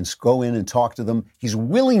 He can go in and talk to them. He's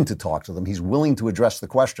willing to talk to them. He's willing to address the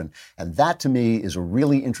question. And that, to me, is a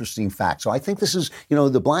really interesting fact. So I think this is, you know,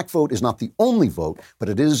 the black vote is not the only vote, but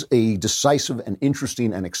it is a decisive and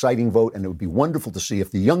interesting and exciting vote. And it would be wonderful to see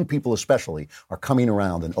if the young people especially are coming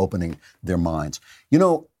around and opening their minds. You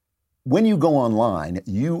know, when you go online,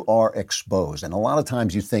 you are exposed. And a lot of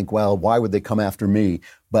times you think, well, why would they come after me?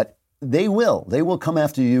 But they will. They will come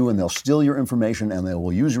after you, and they'll steal your information, and they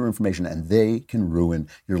will use your information, and they can ruin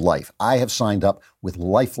your life. I have signed up with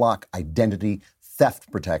LifeLock Identity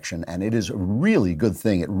Theft Protection, and it is a really good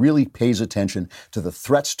thing. It really pays attention to the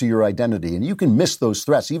threats to your identity, and you can miss those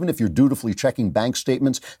threats even if you're dutifully checking bank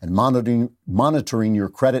statements and monitoring your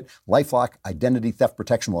credit. LifeLock Identity Theft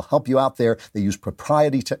Protection will help you out there. They use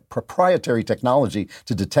proprietary technology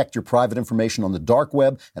to detect your private information on the dark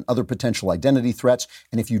web and other potential identity threats.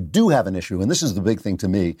 And if you do have an issue, and this is the big thing to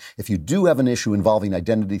me, if you do have an issue involving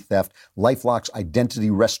identity theft, LifeLock's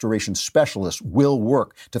identity restoration specialist will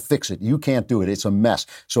work to fix it. You can't do it. It's a mess.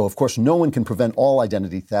 So, of course, no one can prevent all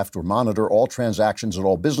identity theft or monitor all transactions at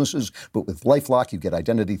all businesses. But with LifeLock, you get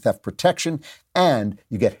identity theft protection and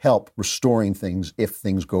you get help restoring things if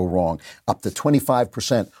things go wrong. Up to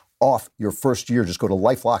 25% off your first year. Just go to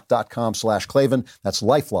LifeLock.com/Klavan. That's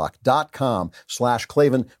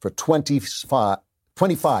LifeLock.com/Klavan for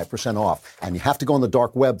 25% off. And you have to go on the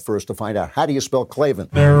dark web first to find out how do you spell Klavan.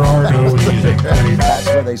 There are no That's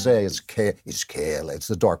what they say. It's K-L-A. It's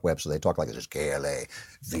the dark web, so they talk like it's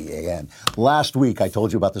K-L-A-V-A-N. Last week, I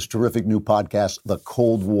told you about this terrific new podcast, The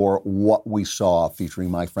Cold War, What We Saw, featuring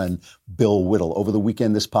my friend Bill Whittle. Over the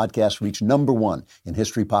weekend, this podcast reached #1 in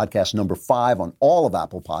History Podcast, #5 on all of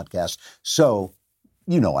Apple Podcasts. So,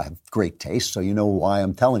 you know I have great taste, so you know why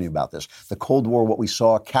I'm telling you about this. The Cold War, What We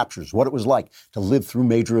Saw, captures what it was like to live through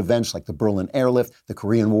major events like the Berlin airlift, the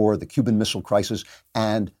Korean War, the Cuban Missile Crisis,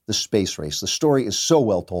 and the space race. The story is so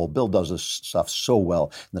well told. Bill does this stuff so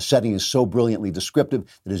well. And the setting is so brilliantly descriptive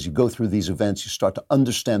that as you go through these events, you start to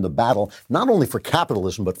understand the battle, not only for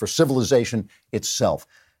capitalism, but for civilization itself.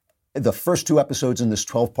 The first 2 episodes in this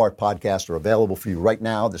 12-part podcast are available for you right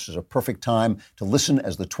now. This is a perfect time to listen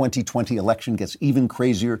as the 2020 election gets even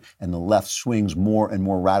crazier and the left swings more and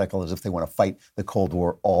more radical as if they want to fight the Cold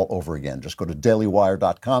War all over again. Just go to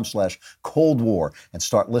dailywire.com/Cold War and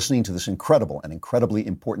start listening to this incredible and incredibly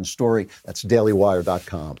important story. That's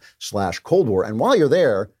dailywire.com/Cold War. And while you're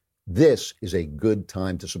there, this is a good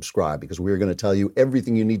time to subscribe because we're going to tell you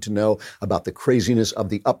everything you need to know about the craziness of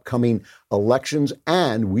the upcoming elections.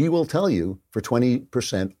 And we will tell you for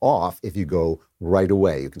 20% off if you go right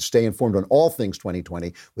away. You can stay informed on all things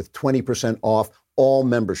 2020 with 20% off all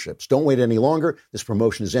memberships. Don't wait any longer. This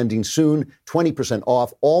promotion is ending soon. 20%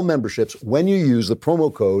 off all memberships when you use the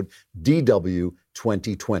promo code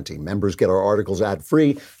DW2020. Members get our articles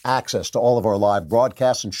ad-free, access to all of our live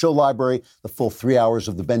broadcasts and show library, the full 3 hours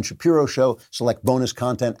of the Ben Shapiro Show, select bonus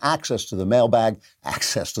content, access to the mailbag.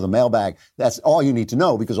 That's all you need to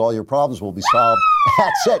know because all your problems will be solved.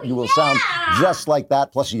 That's it. You will sound just like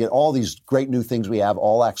that. Plus, you get all these great new things we have.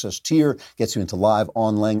 All Access Tier gets you into live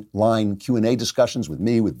online Q&A discussions with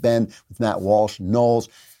me, with Ben, with Matt Walsh, Knowles.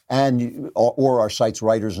 or our site's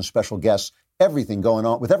writers and special guests. With everything going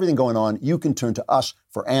on, you can turn to us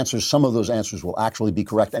for answers. Some of those answers will actually be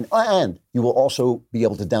correct. And you will also be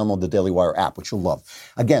able to download the Daily Wire app, which you'll love.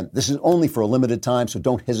 Again, this is only for a limited time, so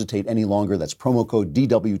don't hesitate any longer. That's promo code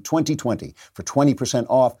DW2020 for 20%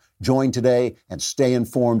 off. Join today and stay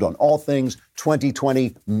informed on all things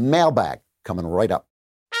 2020. Mailbag coming right up.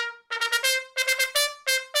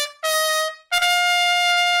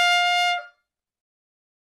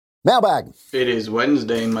 Mailbag. It is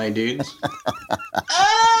Wednesday, my dudes.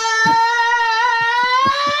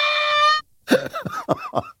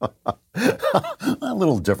 A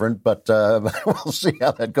little different, but we'll see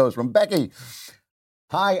how that goes. From Becky.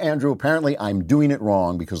 Hi, Andrew. Apparently, I'm doing it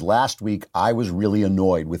wrong because last week I was really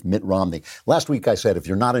annoyed with Mitt Romney. Last week I said, if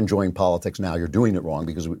you're not enjoying politics now, you're doing it wrong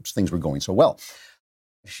because things were going so well.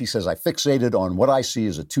 She says, I fixated on what I see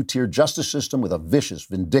as a two-tier justice system with a vicious,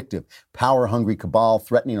 vindictive, power-hungry cabal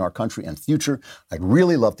threatening our country and future. I'd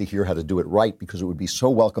really love to hear how to do it right because it would be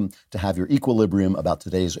so welcome to have your equilibrium about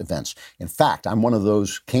today's events. In fact, I'm one of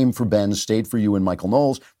those came for Ben, stayed for you and Michael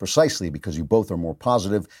Knowles precisely because you both are more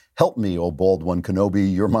positive. Help me, oh bald one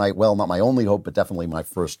Kenobi. You're my, well, not my only hope, but definitely my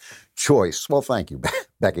first choice. Well, thank you,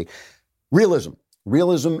 Becky. Realism.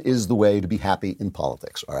 Realism is the way to be happy in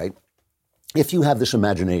politics, all right? If you have this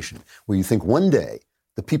imagination where you think one day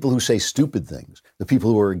the people who say stupid things, the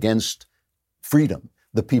people who are against freedom,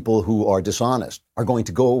 the people who are dishonest are going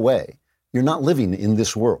to go away, you're not living in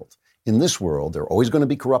this world. In this world, there are always going to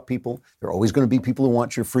be corrupt people. There are always going to be people who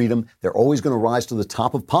want your freedom. They're always going to rise to the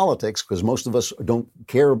top of politics because most of us don't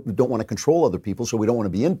want to control other people, so we don't want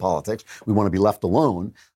to be in politics. We want to be left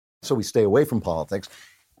alone, so we stay away from politics.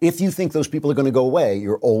 If you think those people are going to go away,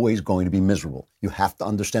 you're always going to be miserable. You have to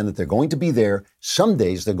understand that they're going to be there. Some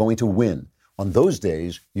days they're going to win. On those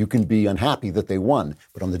days, you can be unhappy that they won.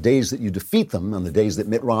 But on the days that you defeat them, on the days that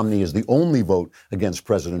Mitt Romney is the only vote against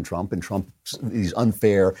President Trump, and these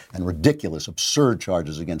unfair and ridiculous, absurd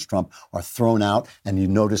charges against Trump are thrown out, and you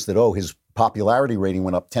notice that, his popularity rating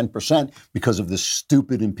went up 10% because of this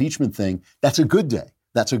stupid impeachment thing, that's a good day.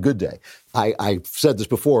 That's a good day. I've said this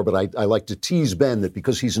before, but I like to tease Ben that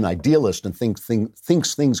because he's an idealist and thinks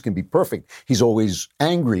things can be perfect, he's always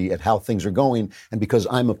angry at how things are going. And because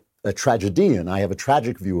I'm a tragedian, I have a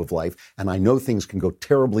tragic view of life, and I know things can go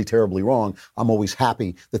terribly, terribly wrong, I'm always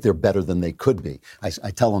happy that they're better than they could be. I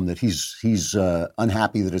tell him that he's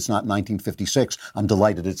unhappy that it's not 1956. I'm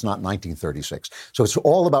delighted it's not 1936. So it's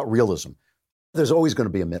all about realism. There's always going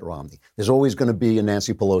to be a Mitt Romney. There's always going to be a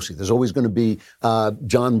Nancy Pelosi. There's always going to be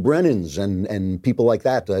John Brennan's and people like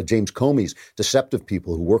that, James Comey's, deceptive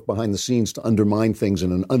people who work behind the scenes to undermine things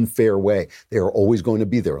in an unfair way. They are always going to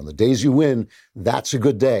be there. On the days you win, that's a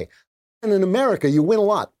good day. And in America, you win a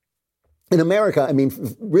lot. In America, I mean,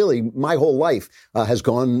 really, my whole life has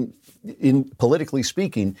gone, in politically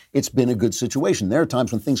speaking, it's been a good situation. There are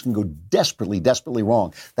times when things can go desperately, desperately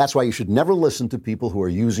wrong. That's why you should never listen to people who are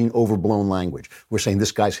using overblown language. We're saying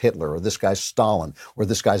this guy's Hitler or this guy's Stalin or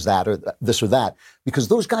this guy's that or this or that, because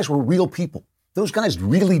those guys were real people. Those guys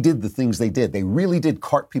really did the things they did. They really did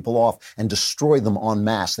cart people off and destroy them en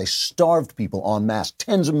masse. They starved people en masse,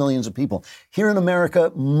 tens of millions of people. Here in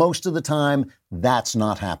America, most of the time, that's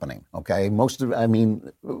not happening, okay? About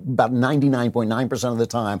 99.9% of the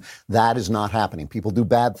time, that is not happening. People do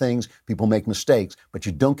bad things, people make mistakes, but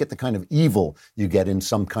you don't get the kind of evil you get in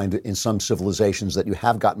some civilizations that you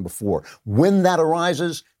have gotten before. When that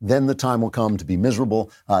arises, then the time will come to be miserable,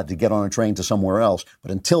 to get on a train to somewhere else.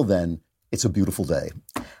 But until then, it's a beautiful day.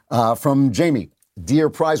 From Jamie, dear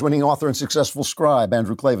prize-winning author and successful scribe,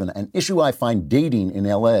 Andrew Klavan, an issue I find dating in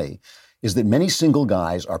L.A. is that many single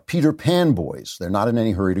guys are Peter Pan boys. They're not in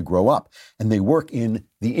any hurry to grow up, and they work in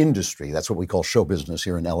the industry. That's what we call show business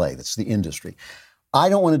here in L.A. That's the industry. I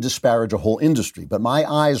don't want to disparage a whole industry, but my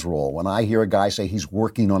eyes roll when I hear a guy say he's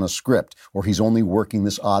working on a script or he's only working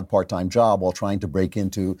this odd part-time job while trying to break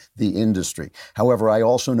into the industry. However, I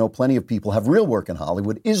also know plenty of people have real work in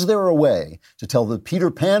Hollywood. Is there a way to tell the Peter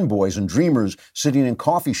Pan boys and dreamers sitting in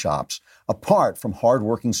coffee shops apart from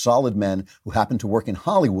hardworking, solid men who happen to work in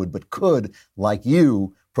Hollywood but could, like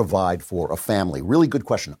you, provide for a family? Really good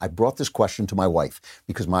question. I brought this question to my wife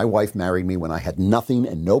because my wife married me when I had nothing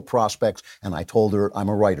and no prospects, and I told her, I'm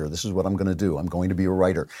a writer. This is what I'm going to do. I'm going to be a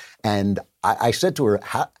writer. And I said to her,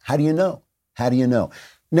 how do you know? How do you know?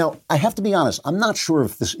 Now, I have to be honest. I'm not sure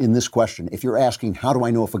if in this question, if you're asking, how do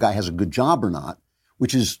I know if a guy has a good job or not?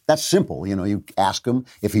 That's simple. You ask him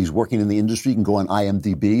if he's working in the industry. You can go on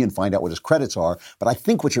IMDb and find out what his credits are. But I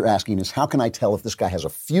think what you're asking is, how can I tell if this guy has a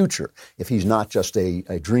future, if he's not just a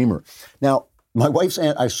dreamer? Now, My wife's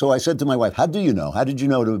aunt, so I said to my wife, how do you know? How did you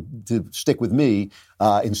know to stick with me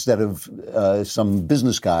instead of some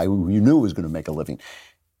business guy who you knew was going to make a living?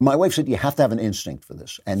 My wife said, you have to have an instinct for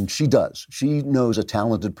this. And she does. She knows a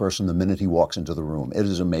talented person the minute he walks into the room. It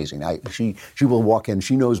is amazing. She will walk in.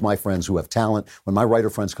 She knows my friends who have talent. When my writer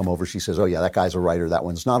friends come over, she says, oh, yeah, that guy's a writer. That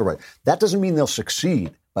one's not a writer. That doesn't mean they'll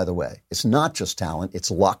succeed, by the way. It's not just talent. It's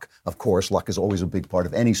luck. Of course, luck is always a big part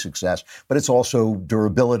of any success. But it's also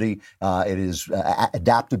durability. It is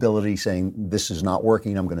adaptability, saying this is not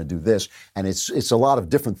working. I'm going to do this. And it's a lot of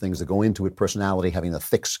different things that go into it. Personality, having a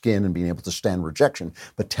thick skin and being able to stand rejection.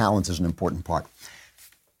 But talent is an important part.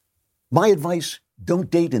 My advice, don't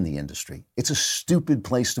date in the industry. It's a stupid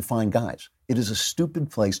place to find guys. It is a stupid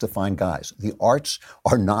place to find guys. The arts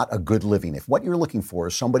are not a good living. If what you're looking for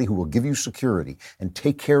is somebody who will give you security and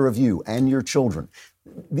take care of you and your children,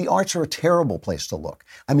 the arts are a terrible place to look.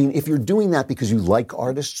 I mean, if you're doing that because you like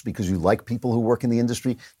artists, because you like people who work in the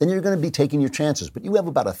industry, then you're going to be taking your chances. But you have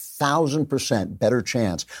about 1,000% better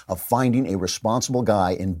chance of finding a responsible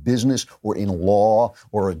guy in business or in law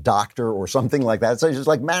or a doctor or something like that. It's just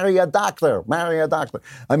like, marry a doctor, marry a doctor.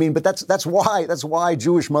 I mean, but that's why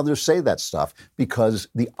Jewish mothers say that stuff, because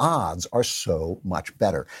the odds are so much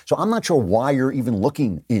better. So I'm not sure why you're even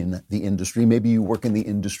looking in the industry. Maybe you work in the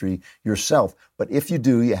industry yourself. But if you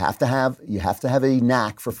do, you have to have a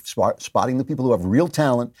knack for spotting the people who have real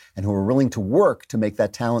talent and who are willing to work to make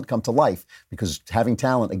that talent come to life. Because having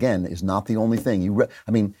talent, again, is not the only thing.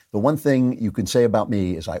 The one thing you can say about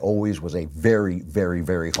me is I always was a very, very,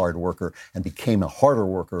 very hard worker and became a harder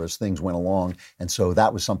worker as things went along. And so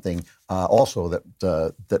that was something also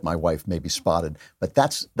that my wife maybe spotted. But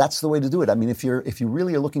that's the way to do it. I mean, if you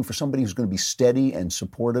really are looking for somebody who's going to be steady and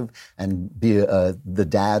supportive and be the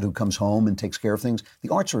dad who comes home and takes care of things,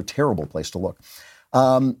 the arts are a terrible place to look.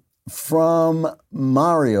 From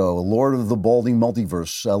Mario, Lord of the Balding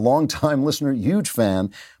Multiverse, a longtime listener, huge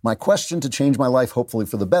fan. My question to change my life, hopefully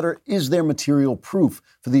for the better, is there material proof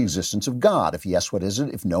for the existence of God? If yes, what is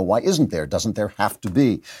it? If no, why isn't there? Doesn't there have to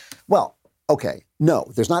be? Well, okay, no,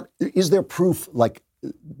 there's not. Is there proof like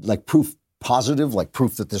proof positive, like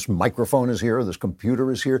proof that this microphone is here, this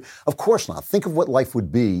computer is here? Of course not. Think of what life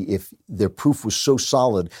would be if their proof was so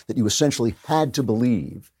solid that you essentially had to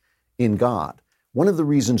believe in God. One of the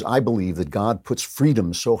reasons I believe that God puts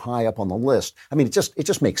freedom so high up on the list, I mean, it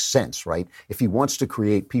just makes sense, right? If he wants to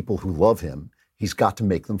create people who love him, he's got to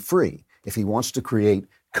make them free. If he wants to create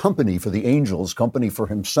company for the angels, company for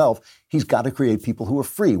himself, he's got to create people who are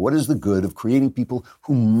free. What is the good of creating people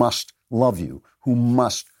who must love you, who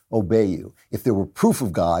must obey you? If there were proof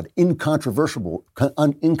of God, incontrovertible,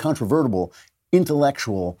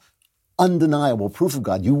 intellectual, undeniable proof of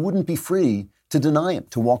God, you wouldn't be free to deny him,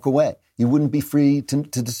 to walk away. You wouldn't be free to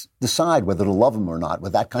decide whether to love him or not.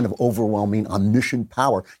 With that kind of overwhelming, omniscient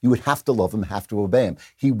power, you would have to love him, have to obey him.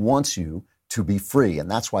 He wants you to be free,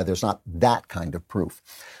 and that's why there's not that kind of proof.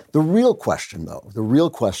 The real question, though,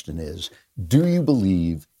 is, do you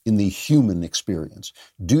believe in the human experience?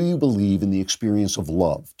 Do you believe in the experience of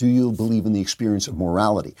love? Do you believe in the experience of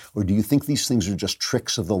morality? Or do you think these things are just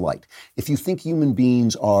tricks of the light? If you think human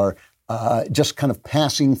beings are just kind of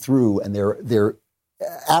passing through and their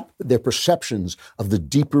perceptions of the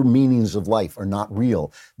deeper meanings of life are not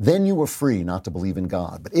real, then you are free not to believe in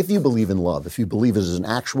God. But if you believe in love, if you believe it is an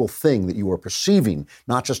actual thing that you are perceiving,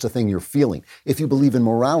 not just a thing you're feeling, if you believe in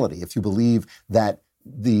morality, if you believe that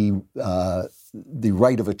the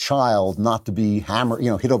right of a child not to be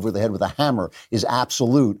hit over the head with a hammer is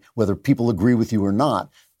absolute, whether people agree with you or not,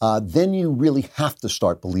 then you really have to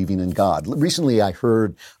start believing in God. Recently, I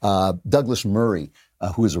heard Douglas Murray,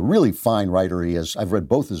 who is a really fine writer. I've read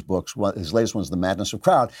both his books. His latest one is The Madness of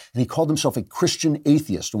Crowd, and he called himself a Christian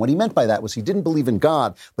atheist. And what he meant by that was he didn't believe in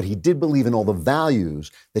God, but he did believe in all the values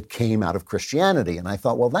that came out of Christianity. And I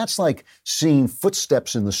thought, well, that's like seeing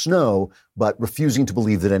footsteps in the snow, but refusing to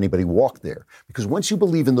believe that anybody walked there. Because once you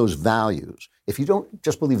believe in those values, if you don't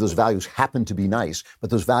just believe those values happen to be nice, but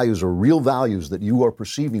those values are real values that you are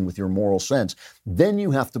perceiving with your moral sense, then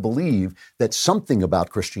you have to believe that something about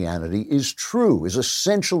Christianity is true, is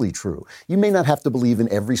essentially true. You may not have to believe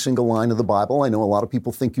in every single line of the Bible. I know a lot of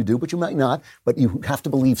people think you do, but you might not. But you have to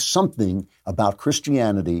believe something about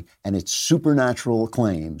Christianity and its supernatural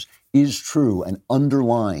claims is true and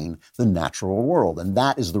underlying the natural world. And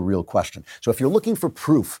that is the real question. So if you're looking for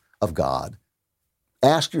proof of God,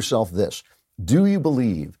 ask yourself this: do you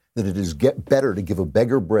believe that it is better to give a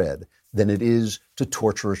beggar bread than it is to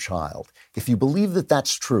torture a child? If you believe that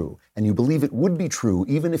that's true, and you believe it would be true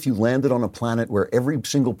even if you landed on a planet where every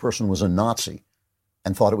single person was a Nazi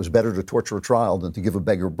and thought it was better to torture a child than to give a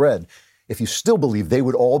beggar bread, if you still believe they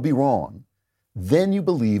would all be wrong, then you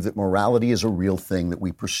believe that morality is a real thing that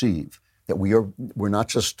we perceive, that we're not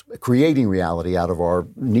just creating reality out of our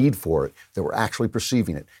need for it, that we're actually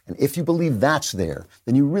perceiving it. And if you believe that's there,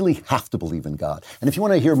 then you really have to believe in God. And if you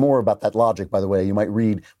want to hear more about that logic, by the way, you might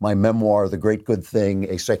read my memoir, The Great Good Thing,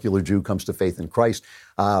 A Secular Jew Comes to Faith in Christ.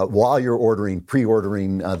 While you're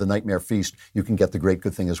pre-ordering The Nightmare Feast, you can get The Great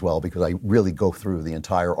Good Thing as well, because I really go through the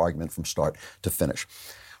entire argument from start to finish.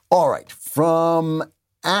 All right, from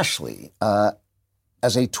Ashley,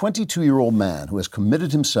 as a 22-year-old man who has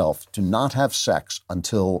committed himself to not have sex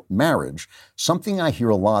until marriage, something I hear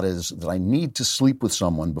a lot is that I need to sleep with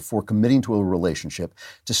someone before committing to a relationship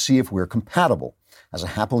to see if we're compatible. As a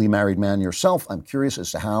happily married man yourself, I'm curious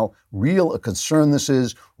as to how real a concern this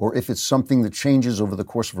is, or if it's something that changes over the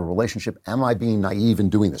course of a relationship. Am I being naive in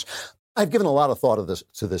doing this? I've given a lot of thought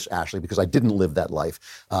to this, Ashley, because I didn't live that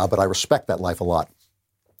life, but I respect that life a lot.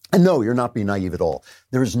 And no, you're not being naive at all.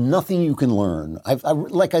 There's nothing you can learn.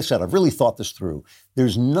 Like I said, I've really thought this through.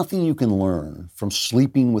 There's nothing you can learn from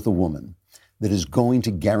sleeping with a woman that is going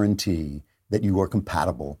to guarantee that you are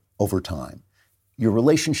compatible over time. Your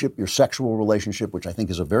relationship, your sexual relationship, which I think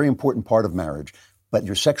is a very important part of marriage, but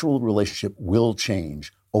your sexual relationship will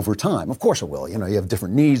change over time. Of course it will. You know, you have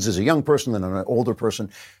different needs as a young person than an older person.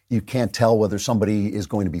 You can't tell whether somebody is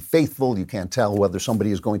going to be faithful. You can't tell whether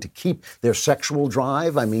somebody is going to keep their sexual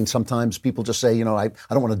drive. I mean, sometimes people just say, you know, I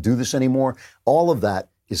don't want to do this anymore. All of that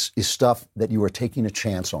is stuff that you are taking a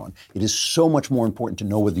chance on. It is so much more important to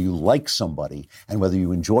know whether you like somebody and whether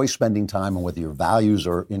you enjoy spending time and whether your values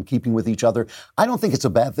are in keeping with each other. I don't think it's a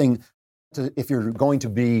bad thing if you're going to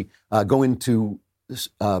be go into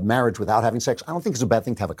marriage without having sex. I don't think it's a bad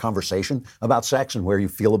thing to have a conversation about sex and where you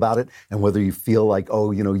feel about it and whether you feel like,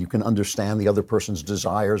 oh, you know, you can understand the other person's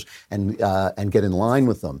desires and get in line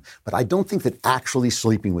with them. But I don't think that actually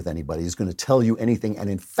sleeping with anybody is going to tell you anything. And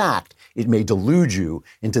in fact, it may delude you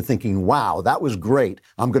into thinking, wow, that was great.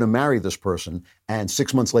 I'm going to marry this person. And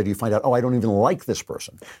 6 months later, you find out, oh, I don't even like this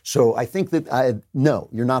person. So I think that, no,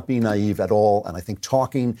 you're not being naive at all. And I think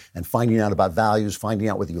talking and finding out about values, finding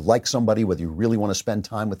out whether you like somebody, whether you really want to spend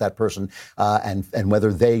time with that person, and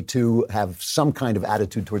whether they, too, have some kind of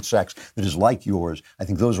attitude towards sex that is like yours, I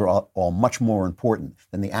think those are all much more important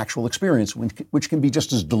than the actual experience, which can be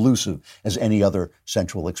just as delusive as any other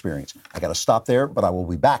sensual experience. I got to stop there, but I will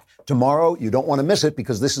be back tomorrow. You don't want to miss it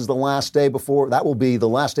because this is the last day before, that will be the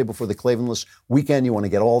last day before the Klavanless weekend. You want to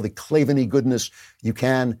get all the Klavan-y goodness you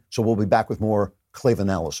can. So we'll be back with more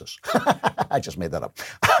Klavan-analysis. I just made that up.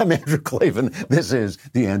 I'm Andrew Klavan. This is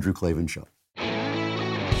The Andrew Klavan Show.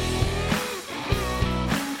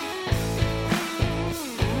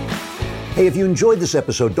 Hey, if you enjoyed this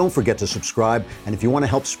episode, don't forget to subscribe. And if you want to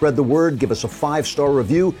help spread the word, give us a 5-star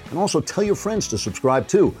review and also tell your friends to subscribe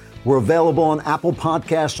too. We're available on Apple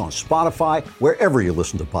Podcasts, on Spotify, wherever you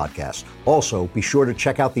listen to podcasts. Also, be sure to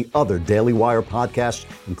check out the other Daily Wire podcasts,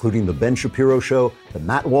 including The Ben Shapiro Show, The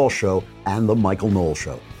Matt Walsh Show, and The Michael Knowles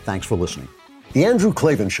Show. Thanks for listening. The Andrew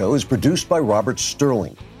Klavan Show is produced by Robert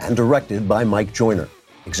Sterling and directed by Mike Joyner.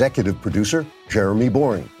 Executive producer, Jeremy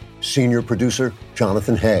Boring. Senior producer,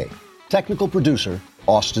 Jonathan Hay. Technical producer,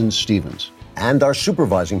 Austin Stevens. And our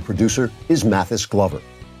supervising producer is Mathis Glover.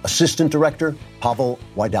 Assistant director, Pavel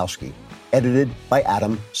Wydowski. Edited by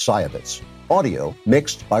Adam Sayevitz. Audio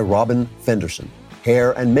mixed by Robin Fenderson.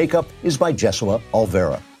 Hair and makeup is by Jesua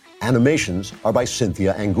Alvera. Animations are by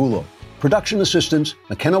Cynthia Angulo. Production assistants,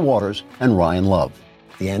 McKenna Waters and Ryan Love.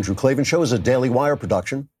 The Andrew Klavan Show is a Daily Wire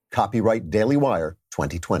production. Copyright Daily Wire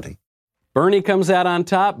 2020. Bernie comes out on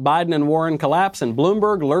top, Biden and Warren collapse, and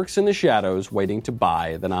Bloomberg lurks in the shadows waiting to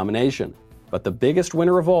buy the nomination. But the biggest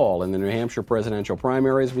winner of all in the New Hampshire presidential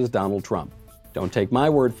primaries was Donald Trump. Don't take my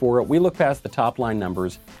word for it. We look past the top-line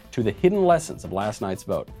numbers to the hidden lessons of last night's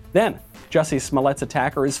vote. Then, Jussie Smollett's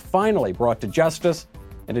attacker is finally brought to justice,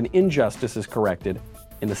 and an injustice is corrected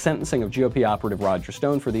in the sentencing of GOP operative Roger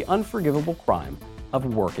Stone for the unforgivable crime of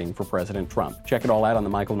working for President Trump. Check it all out on The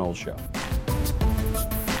Michael Knowles Show.